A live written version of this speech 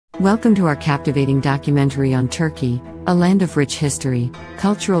Welcome to our captivating documentary on Turkey, a land of rich history,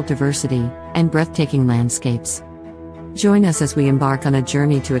 cultural diversity, and breathtaking landscapes. Join us as we embark on a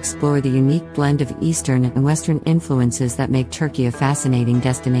journey to explore the unique blend of Eastern and Western influences that make Turkey a fascinating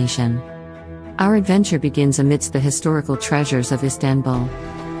destination. Our adventure begins amidst the historical treasures of Istanbul.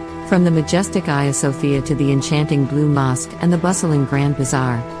 From the majestic Hagia Sophia to the enchanting Blue Mosque and the bustling Grand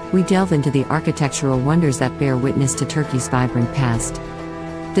Bazaar, we delve into the architectural wonders that bear witness to Turkey's vibrant past.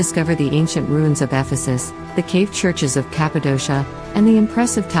 Discover the ancient ruins of Ephesus, the cave churches of Cappadocia, and the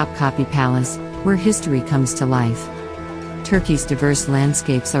impressive Topkapi Palace, where history comes to life. Turkey's diverse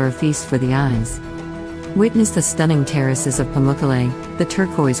landscapes are a feast for the eyes. Witness the stunning terraces of Pamukkale, the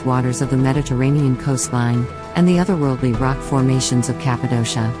turquoise waters of the Mediterranean coastline, and the otherworldly rock formations of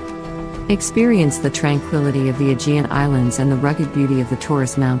Cappadocia. Experience the tranquility of the Aegean Islands and the rugged beauty of the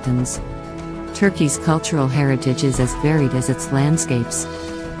Taurus Mountains. Turkey's cultural heritage is as varied as its landscapes.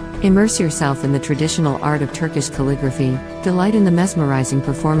 Immerse yourself in the traditional art of Turkish calligraphy, delight in the mesmerizing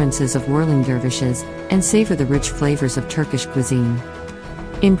performances of whirling dervishes, and savor the rich flavors of Turkish cuisine.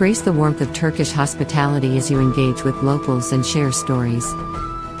 Embrace the warmth of Turkish hospitality as you engage with locals and share stories.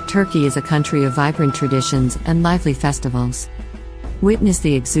 Turkey is a country of vibrant traditions and lively festivals. Witness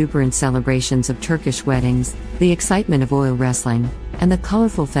the exuberant celebrations of Turkish weddings, the excitement of oil wrestling, and the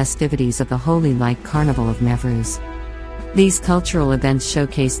colorful festivities of the Holy Light Carnival of Nevruz. These cultural events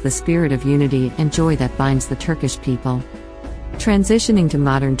showcase the spirit of unity and joy that binds the Turkish people. Transitioning to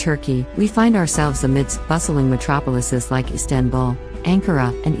modern Turkey, we find ourselves amidst bustling metropolises like Istanbul,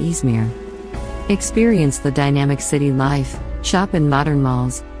 Ankara, and Izmir. Experience the dynamic city life, shop in modern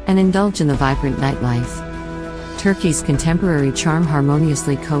malls, and indulge in the vibrant nightlife. Turkey's contemporary charm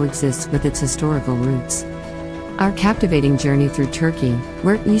harmoniously coexists with its historical roots. Our captivating journey through Turkey,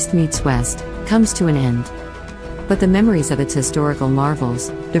 where East meets West, comes to an end. But the memories of its historical marvels,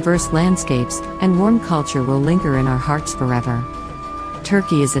 diverse landscapes, and warm culture will linger in our hearts forever.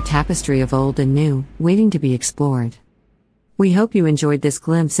 Turkey is a tapestry of old and new, waiting to be explored. We hope you enjoyed this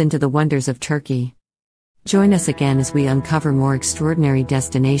glimpse into the wonders of Turkey. Join us again as we uncover more extraordinary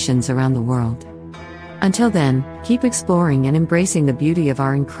destinations around the world. Until then, keep exploring and embracing the beauty of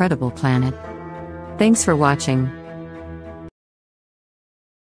our incredible planet. Thanks for watching.